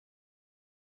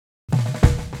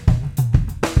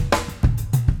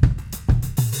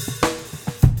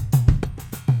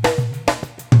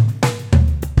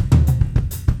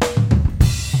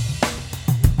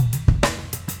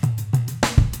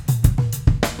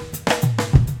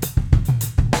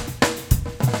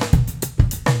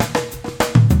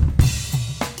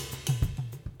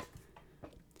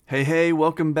Hey,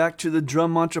 welcome back to the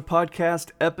Drum Mantra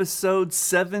Podcast, episode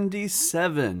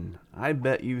 77. I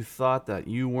bet you thought that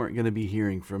you weren't going to be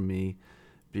hearing from me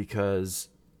because,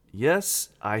 yes,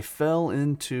 I fell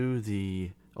into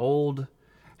the old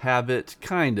habit,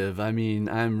 kind of. I mean,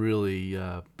 I'm really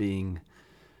being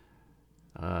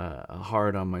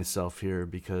hard on myself here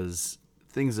because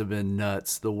things have been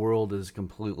nuts. The world is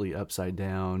completely upside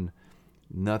down.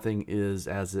 Nothing is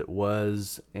as it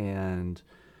was, and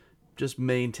just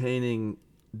maintaining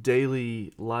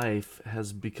daily life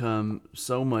has become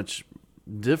so much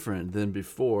different than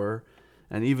before.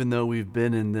 And even though we've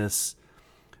been in this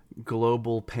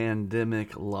global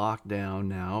pandemic lockdown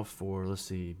now for, let's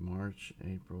see, March,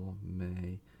 April,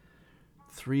 May,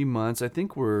 3 months, I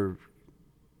think we're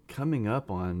coming up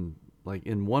on, like,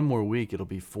 in one more week, it'll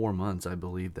be 4 months, I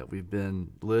believe, that we've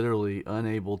been literally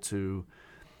unable to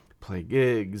play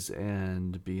gigs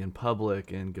and be in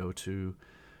public and go to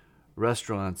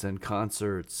restaurants and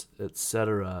concerts,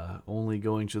 etc. Only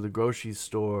going to the grocery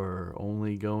store,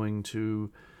 only going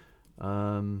to,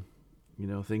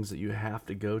 things that you have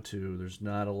to go to. There's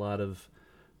not a lot of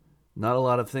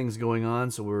things going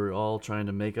on, so we're all trying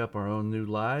to make up our own new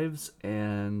lives.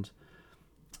 And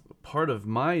part of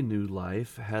my new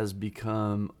life has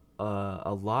become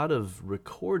a lot of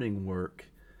recording work.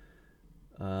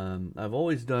 I've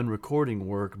always done recording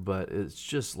work, but it's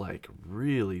just like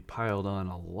really piled on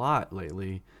a lot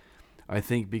lately. I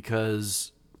think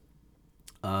because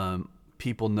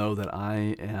people know that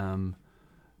I am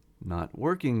not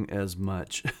working as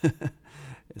much,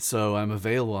 so I'm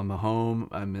available. I'm at home.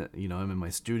 I'm in my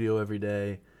studio every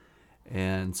day,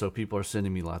 and so people are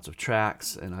sending me lots of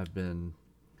tracks, and I've been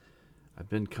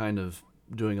kind of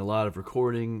doing a lot of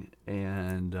recording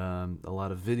and a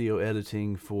lot of video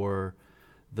editing for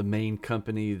the main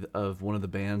company of one of the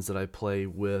bands that I play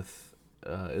with.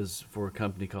 Is for a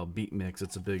company called Beat Mix.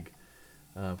 It's a big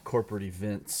corporate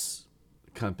events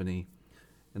company,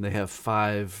 and they have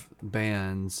 5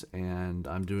 bands, and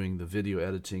I'm doing the video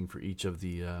editing for each of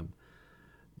the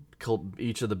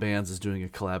bands is doing a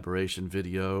collaboration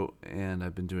video, and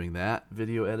I've been doing that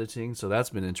video editing, so that's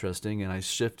been interesting. And I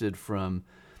shifted from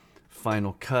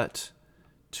Final Cut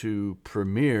to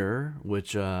Premiere,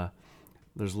 which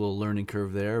there's a little learning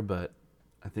curve there, but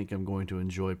I think I'm going to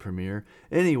enjoy Premiere.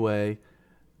 Anyway,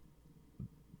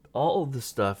 all of the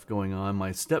stuff going on.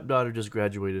 My stepdaughter just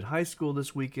graduated high school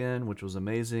this weekend, which was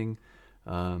amazing.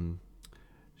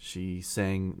 She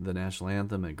sang the national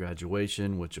anthem at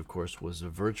graduation, which of course was a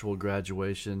virtual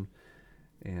graduation,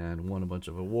 and won a bunch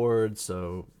of awards.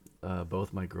 So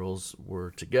both my girls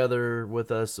were together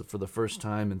with us for the first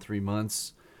time in 3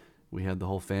 months. We had the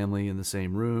whole family in the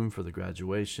same room for the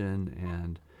graduation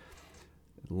and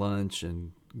lunch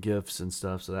and gifts and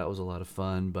stuff. So that was a lot of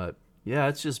fun. But yeah,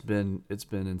 it's been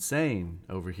insane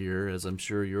over here, as I'm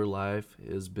sure your life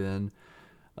has been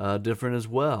different as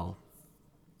well.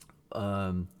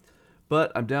 But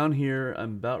I'm down here.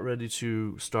 I'm about ready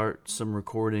to start some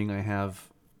recording. I have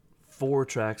 4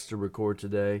 tracks to record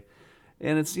today,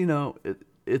 and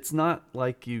it's not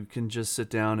like you can just sit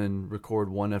down and record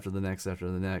one after the next.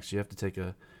 You have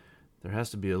to there has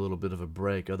to be a little bit of a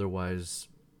break. Otherwise,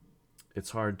 it's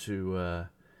hard to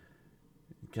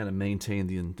kind of maintain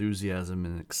the enthusiasm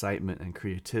and excitement and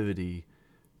creativity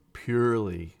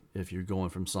purely if you're going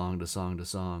from song to song to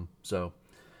song. So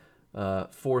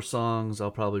 4 songs, I'll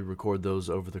probably record those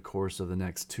over the course of the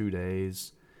next 2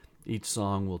 days. Each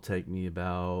song will take me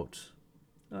about,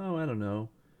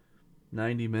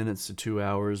 90 minutes to 2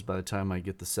 hours by the time I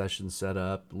get the session set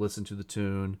up, listen to the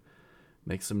tune,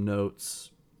 make some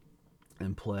notes,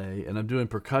 and play. And I'm doing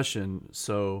percussion,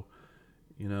 so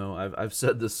I've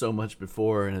said this so much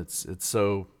before, and it's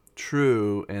so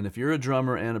true. And if you're a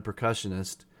drummer and a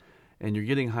percussionist, and you're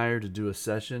getting hired to do a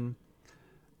session,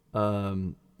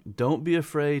 don't be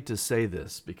afraid to say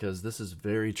this, because this is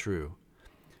very true.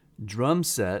 Drum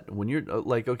set, when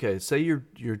you're say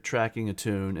you're tracking a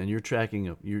tune and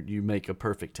you make a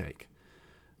perfect take,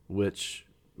 which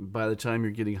by the time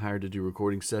you're getting hired to do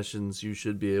recording sessions, you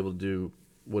should be able to do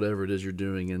whatever it is you're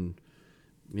doing in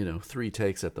 3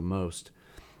 takes at the most.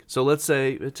 So let's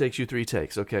say it takes you 3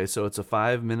 takes. Okay, so it's a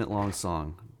 5-minute long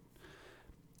song.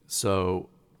 So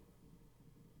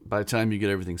by the time you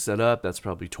get everything set up, that's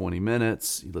probably 20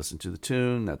 minutes. You listen to the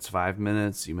tune, that's 5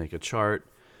 minutes. You make a chart.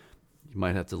 You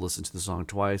might have to listen to the song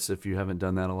twice if you haven't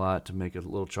done that a lot, to make a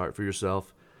little chart for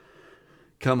yourself.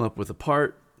 Come up with a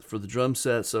part for the drum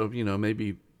set. So,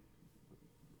 maybe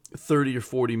 30 or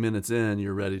 40 minutes in,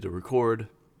 you're ready to record.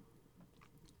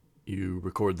 You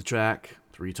record the track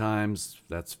 3 times.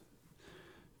 That's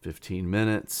 15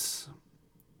 minutes.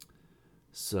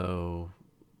 So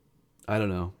I don't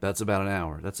know. That's about an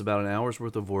hour. That's about an hour's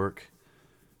worth of work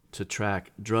to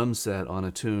track drum set on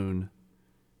a tune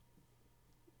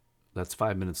that's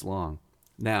 5 minutes long.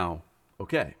 Now,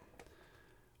 okay,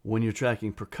 when you're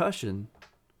tracking percussion,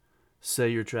 say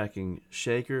you're tracking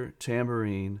shaker,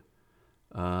 tambourine,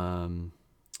 um,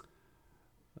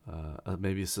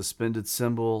 maybe a suspended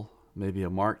cymbal, maybe a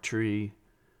mark tree,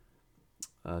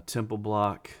 a temple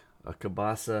block, a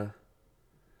kabasa,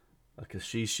 a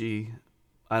kashishi.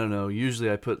 I don't know.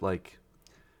 Usually I put like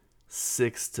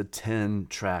 6 to 10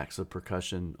 tracks of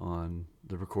percussion on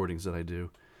the recordings that I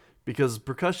do, because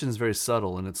percussion is very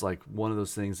subtle, and it's like one of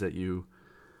those things that you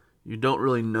don't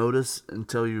really notice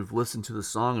until you've listened to the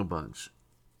song a bunch,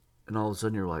 and all of a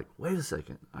sudden you're like, wait a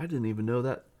second, I didn't even know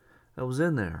that was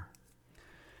in there.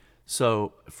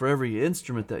 So for every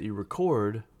instrument that you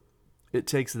record, it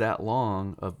takes that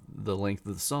long of the length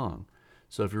of the song.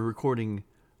 So if you're recording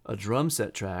a drum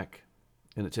set track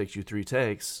and it takes you 3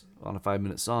 takes on a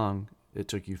 5-minute song, it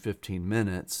took you 15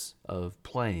 minutes of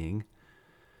playing.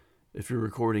 If you're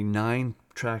recording 9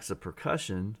 tracks of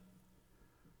percussion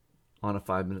on a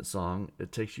 5-minute song,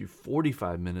 it takes you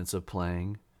 45 minutes of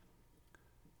playing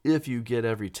if you get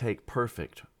every take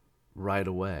perfect right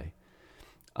away.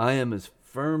 I am a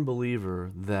firm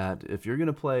believer that if you're going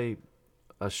to play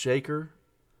a shaker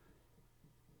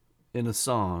in a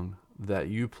song, that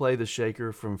you play the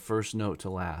shaker from first note to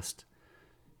last.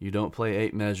 You don't play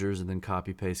 8 measures and then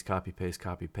copy, paste, copy, paste,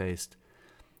 copy, paste.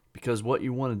 Because what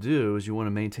you want to do is you want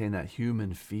to maintain that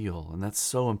human feel. And that's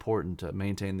so important, to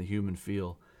maintain the human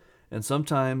feel. And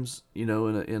sometimes, in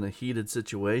a heated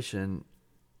situation,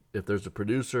 if there's a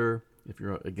producer, if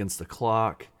you're against the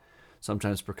clock,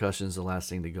 sometimes percussion is the last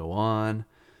thing to go on.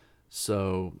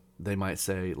 So they might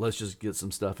say, let's just get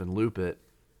some stuff and loop it.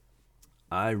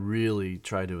 I really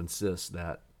try to insist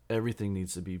that everything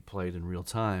needs to be played in real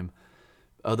time.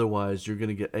 Otherwise, you're going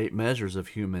to get 8 measures of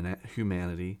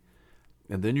humanity,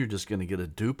 and then you're just going to get a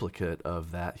duplicate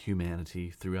of that humanity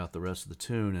throughout the rest of the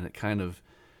tune, and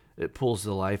it pulls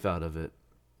the life out of it.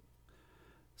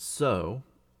 So,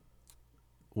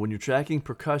 when you're tracking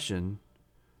percussion,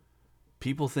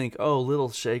 people think, oh,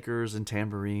 little shakers and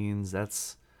tambourines,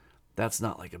 that's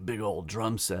not like a big old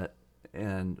drum set.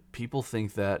 And people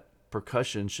think that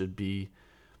percussion should be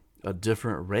a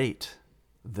different rate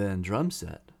than drum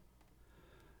set.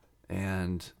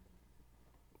 And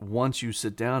once you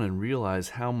sit down and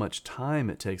realize how much time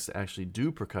it takes to actually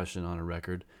do percussion on a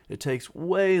record, it takes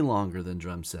way longer than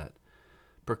drum set.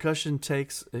 Percussion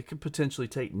it could potentially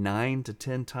take 9 to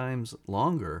 10 times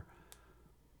longer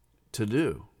to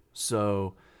do.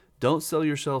 So don't sell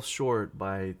yourself short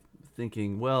by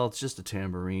thinking, well, it's just a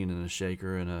tambourine and a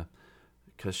shaker and a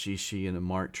kashishi and a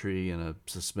mark tree and a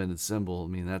suspended cymbal. I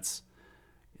mean, that's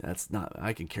not,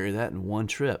 I can carry that in one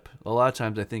trip. A lot of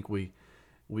times I think we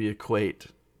equate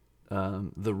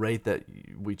the rate that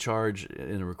we charge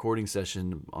in a recording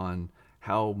session on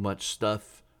how much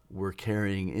stuff we're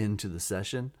carrying into the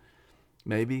session.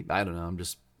 Maybe, I don't know.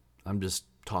 I'm just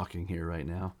talking here right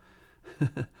now.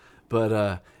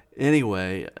 But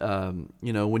anyway,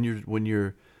 when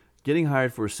you're getting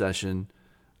hired for a session,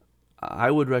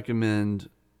 I would recommend,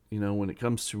 when it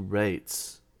comes to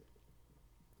rates,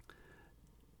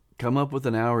 come up with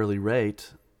an hourly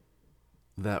rate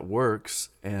that works,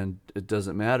 and it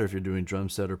doesn't matter if you're doing drum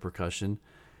set or percussion.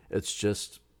 It's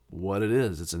just what it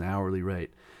is. It's an hourly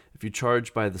rate. If you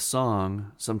charge by the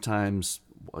song, sometimes,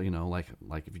 like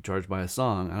if you charge by a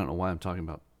song, I don't know why I'm talking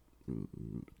about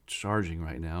charging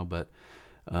right now, but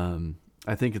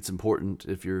I think it's important,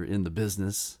 if you're in the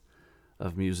business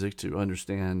of music, to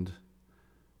understand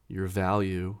your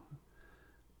value.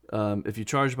 If you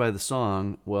charge by the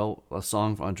song, well, a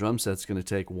song on drum set's going to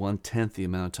take 1/10 the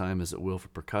amount of time as it will for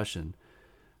percussion.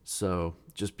 So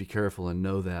just be careful and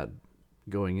know that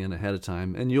going in ahead of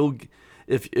time. And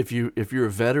if you're a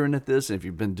veteran at this, and if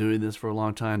you've been doing this for a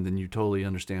long time, then you totally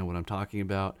understand what I'm talking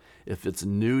about. If it's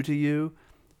new to you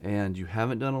and you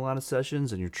haven't done a lot of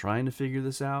sessions and you're trying to figure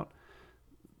this out,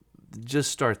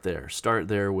 just start there. Start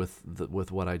there with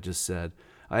what I just said.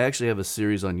 I actually have a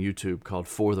series on YouTube called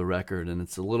For the Record, and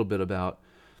it's a little bit about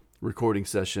recording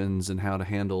sessions and how to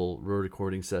handle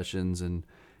recording sessions and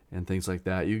things like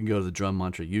that. You can go to the Drum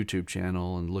Mantra YouTube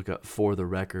channel and look up For the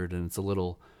Record, and it's a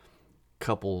little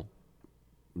couple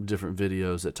different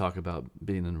videos that talk about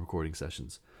being in recording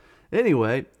sessions.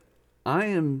 Anyway,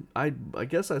 I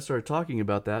guess I started talking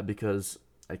about that because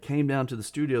I came down to the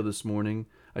studio this morning.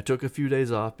 I took a few days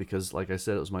off because, like I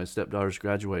said, it was my stepdaughter's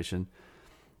graduation.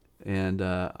 And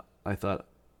I thought,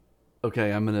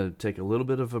 okay, I'm going to take a little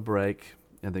bit of a break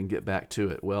and then get back to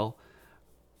it. Well,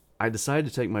 I decided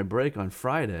to take my break on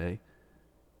Friday,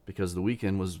 because the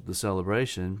weekend was the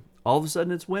celebration. All of a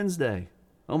sudden it's Wednesday.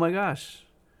 Oh my gosh.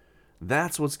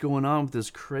 That's what's going on with this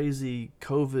crazy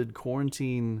COVID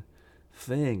quarantine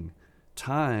thing.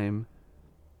 Time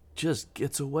just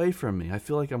gets away from me. I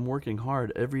feel like I'm working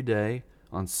hard every day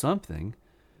on something,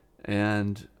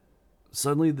 and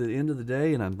suddenly the end of the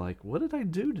day, and I'm like, what did I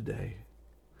do today?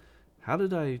 How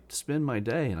did I spend my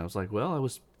day? And I was like, well,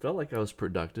 felt like I was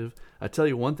productive. I tell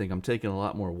you one thing, I'm taking a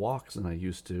lot more walks than I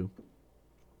used to,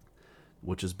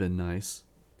 which has been nice.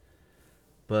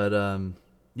 But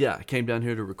yeah, I came down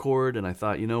here to record, and I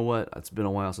thought, you know what? It's been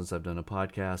a while since I've done a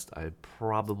podcast. I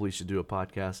probably should do a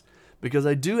podcast because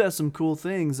I do have some cool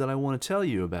things that I want to tell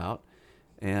you about,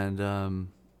 and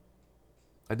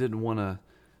I didn't want to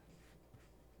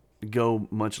go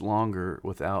much longer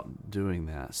without doing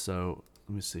that. So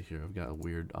let me see here. I've got a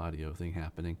weird audio thing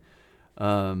happening.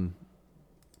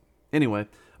 Anyway,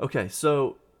 okay,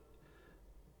 so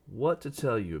what to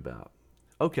tell you about?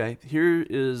 Okay,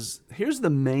 here's the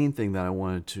main thing that I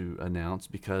wanted to announce,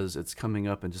 because it's coming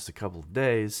up in just a couple of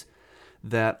days,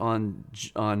 that on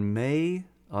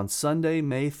Sunday,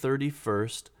 May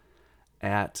 31st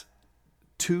at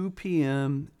 2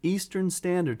 p.m. Eastern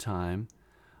Standard Time,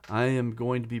 I am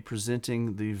going to be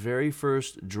presenting the very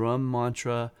first Drum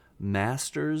Mantra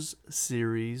Masters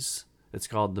series. It's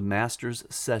called the Masters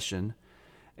Session,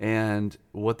 and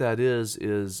what that is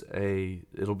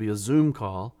it'll be a Zoom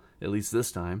call, at least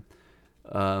this time,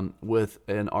 with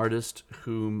an artist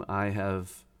whom I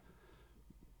have,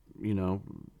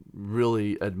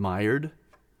 really admired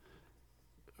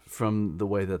from the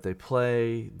way that they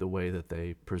play, the way that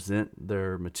they present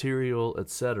their material,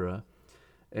 etc.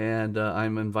 And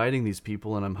I'm inviting these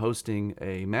people, and I'm hosting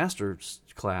a master's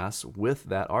class with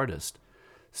that artist.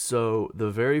 So the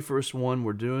very first one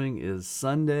we're doing is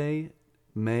Sunday,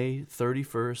 May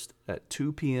 31st at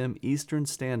 2 p.m. Eastern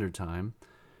Standard Time.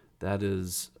 That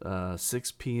is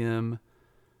 6 p.m.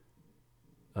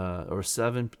 Or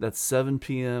 7. That's 7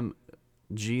 p.m.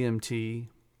 GMT.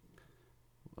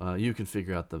 You can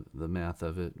figure out the math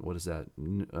of it. What is that?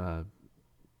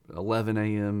 11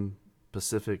 a.m.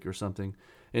 Pacific or something.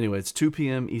 Anyway, it's 2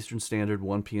 p.m. Eastern Standard,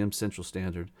 1 p.m. Central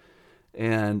Standard.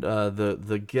 And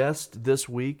the guest this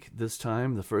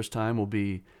time, the first time, will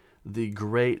be the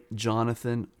great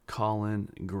Jonathan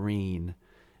Collin Greene.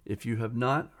 If you have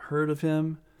not heard of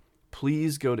him,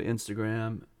 please go to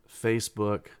Instagram,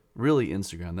 Facebook, really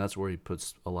Instagram. That's where he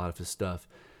puts a lot of his stuff.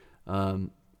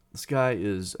 This guy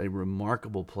is a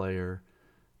remarkable player.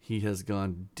 He has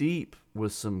gone deep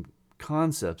with some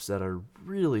concepts that are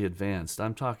really advanced.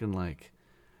 I'm talking like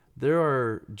there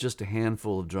are just a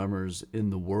handful of drummers in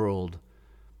the world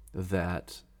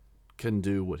that can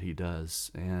do what he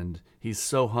does. And he's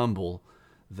so humble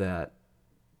that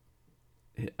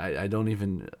I don't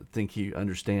even think he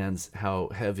understands how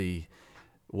heavy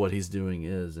what he's doing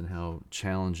is and how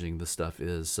challenging the stuff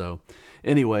is. So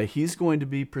anyway, he's going to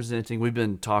be presenting. We've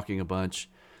been talking a bunch,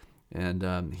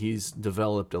 and he's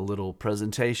developed a little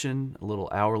presentation, a little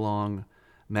hour-long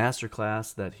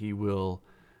masterclass that he will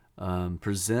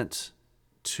present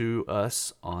to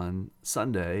us on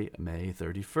Sunday, May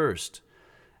 31st.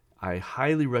 I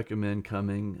highly recommend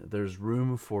coming. There's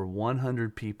room for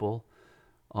 100 people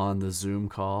on the Zoom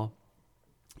call.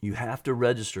 You have to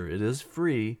register. It is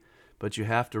free, but you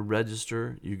have to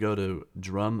register. You go to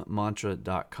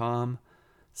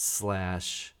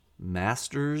drummantra.com/masters,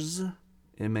 MASTERS,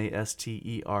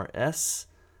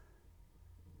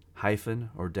 hyphen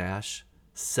or dash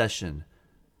session.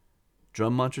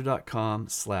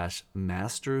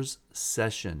 drummantra.com/masters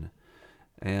session.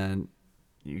 And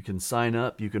you can sign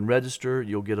up, you can register,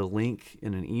 you'll get a link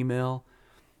in an email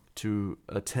to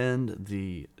attend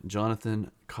the Jonathan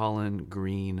Collin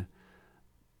Greene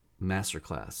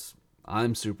Masterclass.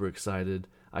 I'm super excited.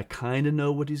 I kind of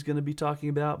know what he's going to be talking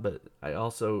about, but I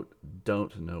also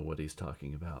don't know what he's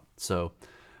talking about. So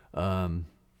I'm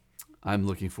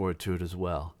looking forward to it as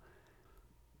well.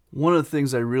 One of the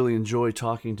things I really enjoy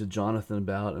talking to Jonathan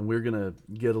about, and we're going to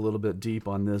get a little bit deep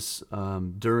on this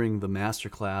during the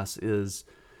masterclass, is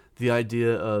the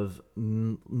idea of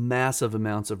massive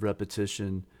amounts of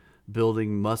repetition,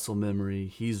 building muscle memory.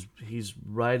 He's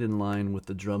right in line with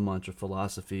the drum mantra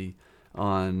philosophy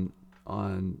on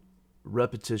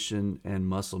repetition and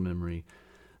muscle memory.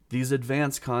 These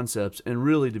advanced concepts, and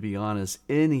really, to be honest,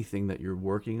 anything that you're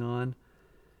working on,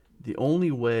 the only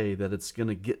way that it's going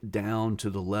to get down to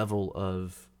the level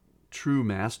of true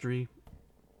mastery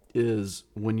is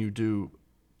when you do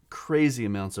crazy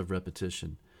amounts of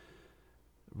repetition.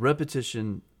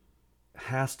 Repetition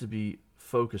has to be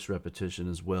focused repetition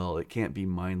as well. It can't be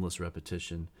mindless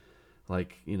repetition.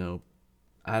 Like,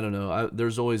 I don't know.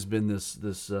 There's always been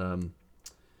this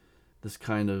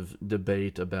kind of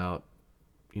debate about,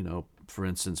 for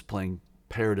instance, playing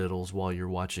paradiddles while you're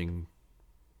watching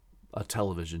a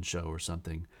television show or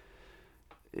something.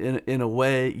 In a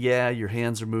way, yeah, your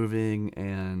hands are moving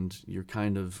and you're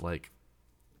kind of like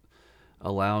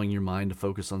allowing your mind to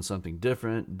focus on something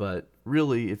different. But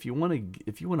really, if you want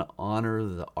to honor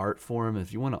the art form,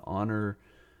 if you want to honor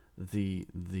the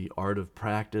art of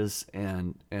practice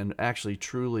and actually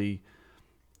truly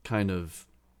kind of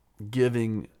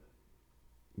giving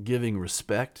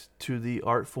respect to the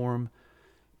art form,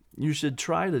 you should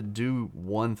try to do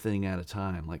one thing at a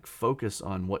time. Like, focus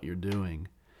on what you're doing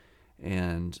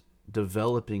and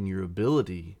developing your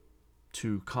ability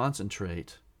to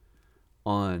concentrate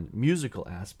on musical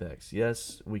aspects.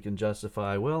 Yes, we can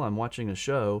justify, well, I'm watching a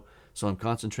show, so I'm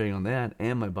concentrating on that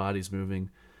and my body's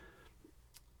moving.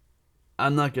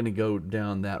 I'm not going to go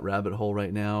down that rabbit hole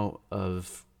right now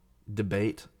of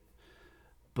debate,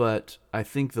 but I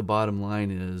think the bottom line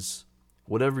is,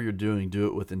 whatever you're doing, do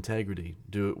it with integrity,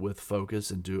 do it with focus,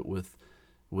 and do it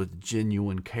with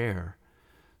genuine care.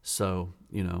 So,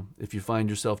 if you find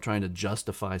yourself trying to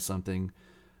justify something,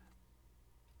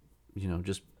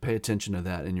 just pay attention to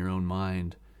that in your own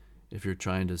mind. If you're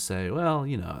trying to say, well,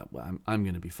 I'm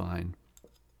going to be fine,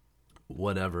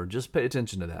 whatever, just pay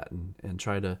attention to that and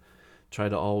try to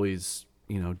always,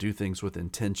 do things with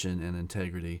intention and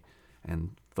integrity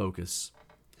and focus,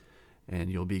 and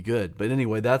you'll be good. But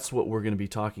anyway, that's what we're going to be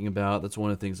talking about. That's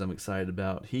one of the things I'm excited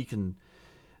about.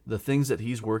 The things that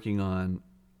he's working on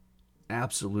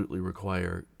absolutely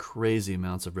require crazy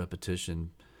amounts of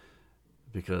repetition,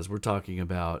 because we're talking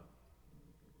about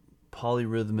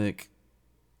polyrhythmic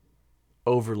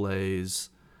overlays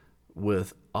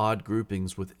with odd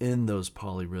groupings within those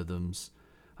polyrhythms.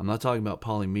 I'm not talking about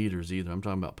polymeters either. I'm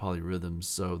talking about polyrhythms.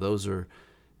 So those are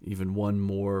even one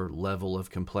more level of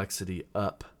complexity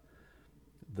up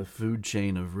the food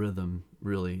chain of rhythm,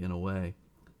 really, in a way.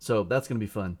 So that's going to be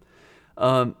fun.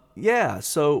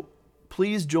 So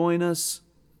please join us,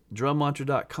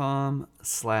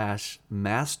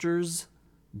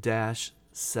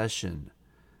 drummantra.com/masters-session,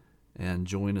 and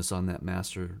join us on that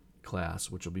master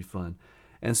class, which will be fun.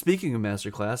 And speaking of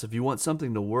master class, if you want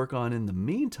something to work on in the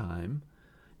meantime,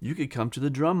 you could come to the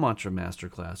Drum Mantra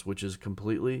Masterclass, which is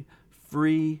completely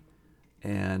free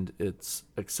and it's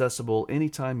accessible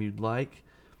anytime you'd like.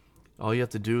 All you have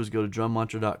to do is go to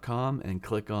drummantra.com and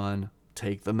click on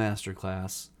Take the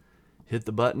Masterclass, hit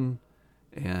the button,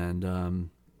 and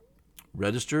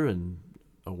register, and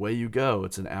away you go.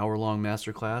 It's an hour-long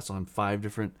masterclass on 5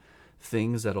 different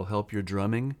things that'll help your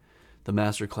drumming. The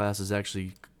masterclass is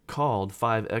actually called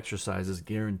 5 Exercises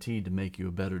Guaranteed to Make You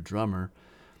a Better Drummer.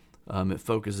 It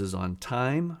focuses on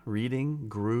time, reading,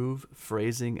 groove,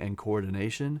 phrasing, and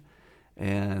coordination.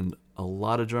 And a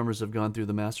lot of drummers have gone through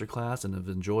the masterclass and have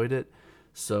enjoyed it.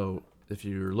 So if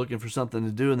you're looking for something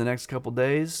to do in the next couple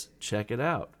days, check it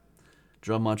out.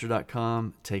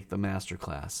 drummantra.com, take the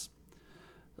masterclass.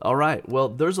 All right, well,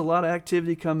 there's a lot of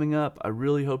activity coming up. I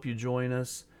really hope you join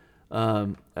us.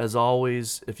 As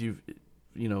always, if you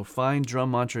find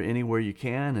Drum Mantra anywhere you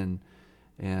can,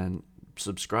 and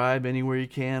subscribe anywhere you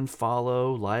can,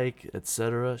 follow, like,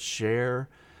 etc., share.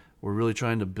 We're really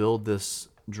trying to build this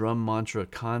Drum Mantra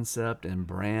concept and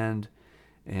brand,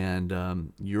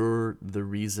 and you're the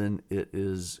reason it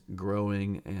is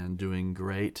growing and doing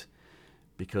great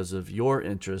because of your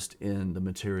interest in the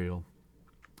material.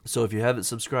 So if you haven't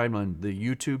subscribed on the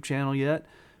YouTube channel yet,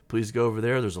 please go over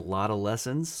there. There's a lot of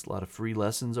lessons, a lot of free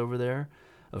lessons over there.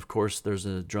 Of course, there's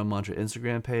a Drum Mantra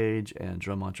Instagram page and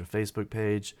Drum Mantra Facebook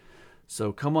page.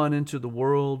 So come on into the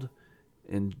world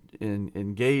and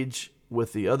engage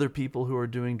with the other people who are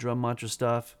doing Drum Mantra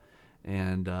stuff,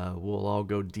 and we'll all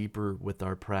go deeper with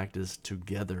our practice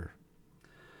together.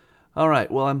 All right,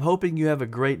 well, I'm hoping you have a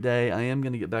great day. I am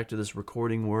going to get back to this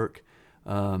recording work.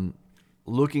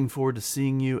 Looking forward to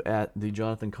seeing you at the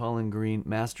Jonathan Collin Greene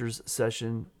Masters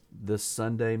session this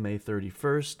Sunday, May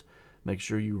 31st. Make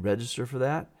sure you register for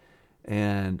that.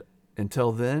 And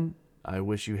until then, I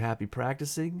wish you happy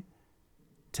practicing.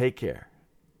 Take care.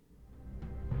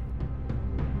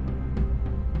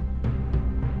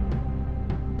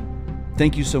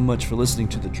 Thank you so much for listening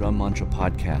to the Drum Mantra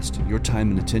podcast. Your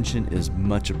time and attention is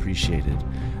much appreciated.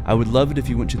 I would love it if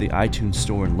you went to the iTunes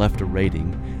store and left a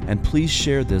rating, and please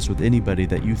share this with anybody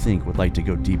that you think would like to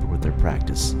go deeper with their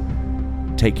practice.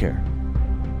 Take care.